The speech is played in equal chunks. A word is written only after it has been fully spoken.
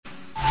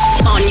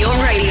On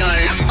your radio,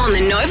 on the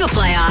Nova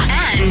player,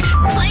 and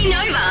Play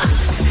Nova.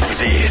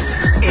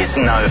 This is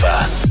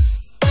Nova.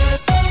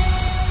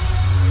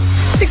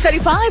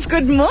 6:35,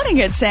 good morning,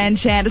 it's Anne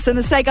Chanderson.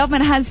 The state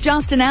government has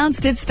just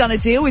announced it's done a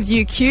deal with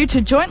UQ to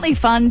jointly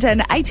fund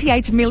an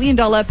 $88 million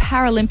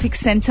Paralympic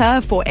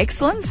Centre for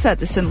Excellence at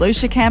the St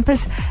Lucia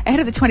campus ahead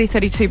of the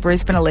 2032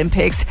 Brisbane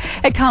Olympics.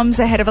 It comes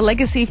ahead of a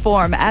legacy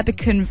forum at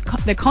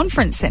the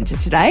Conference Centre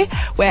today,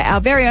 where our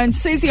very own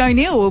Susie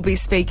O'Neill will be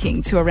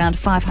speaking to around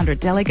 500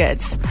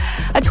 delegates.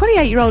 A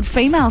 28-year-old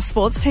female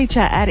sports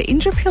teacher at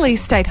Indooroopilly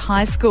State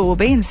High School will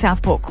be in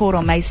Southport Court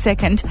on May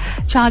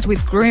 2nd, charged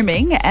with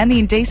grooming and the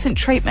indecent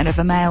treatment of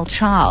a male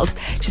child.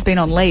 She's been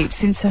on leave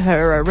since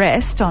her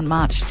arrest on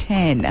March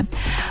 10.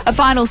 A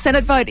final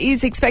Senate vote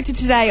is expected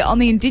today on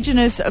the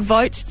Indigenous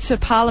vote to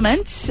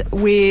Parliament,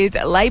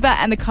 with Labor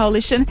and the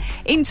Coalition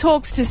in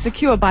talks to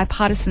secure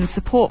bipartisan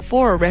support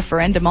for a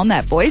referendum on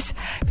that voice.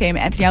 PM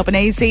Anthony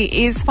Albanese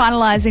is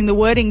finalising the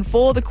wording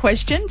for the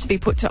question to be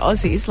put to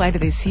Aussies later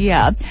this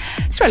year.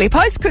 Australia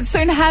Post could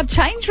soon have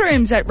change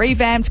rooms at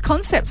revamped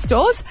concept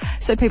stores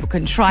so people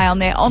can try on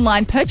their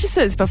online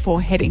purchases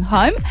before heading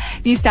home.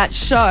 New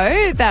stats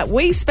show that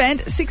we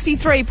spent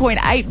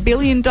 $63.8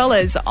 billion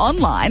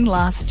online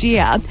last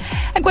year.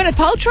 And Gwyneth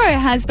Paltrow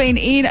has been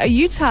in a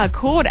Utah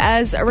court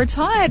as a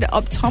retired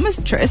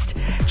optometrist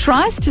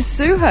tries to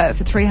sue her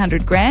for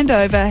 $300,000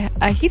 over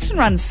a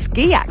hit-and-run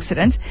ski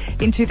accident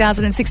in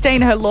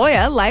 2016. Her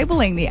lawyer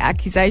labelling the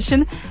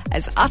accusation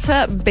as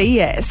utter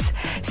BS.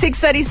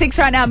 6:36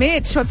 right now,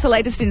 Mitch. What's the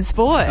latest in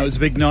sport? It was a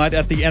big night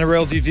at the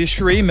NRL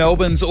judiciary.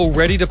 Melbourne's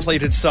already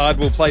depleted side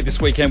will play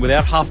this weekend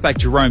without halfback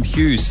Jerome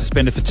Hughes,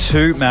 suspended for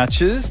 2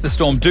 matches. The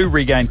Storm do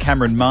regain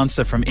Cameron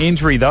Munster from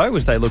injury, though,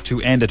 as they look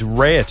to end a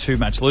rare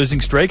 2-match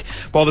losing streak.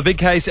 While the big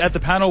case at the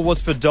panel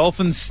was for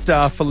Dolphins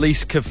star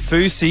Felice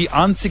Kafusi,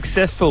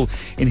 unsuccessful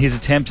in his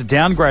attempt to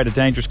downgrade a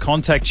dangerous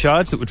contact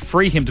charge that would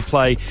free him to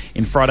play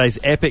in Friday's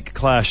epic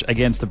clash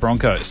against the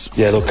Broncos.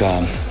 Yeah, look,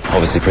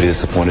 obviously pretty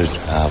disappointed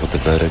with the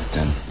verdict,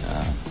 and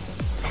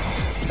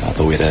I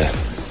thought we had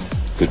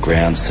good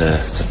grounds to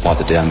fight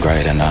the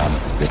downgrade, and I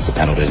guess the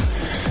panel didn't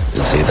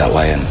see it that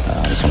way, and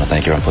I just want to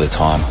thank everyone for their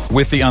time.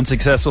 With the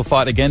unsuccessful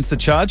fight against the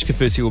charge,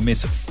 Kafusi will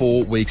miss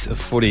 4 weeks of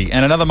footy.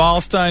 And another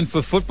milestone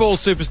for football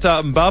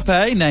superstar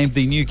Mbappe, named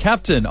the new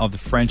captain of the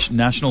French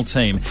national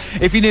team.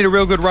 If you need a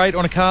real good rate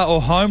on a car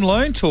or home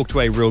loan, talk to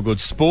a Real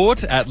Good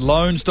Sport at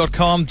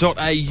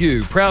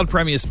loans.com.au. Proud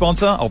premier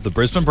sponsor of the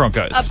Brisbane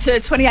Broncos. Up to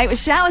 28 with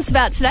showers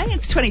about today.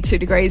 It's 22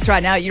 degrees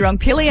right now at Yurong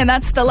Pili, and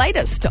that's the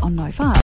latest on Nova.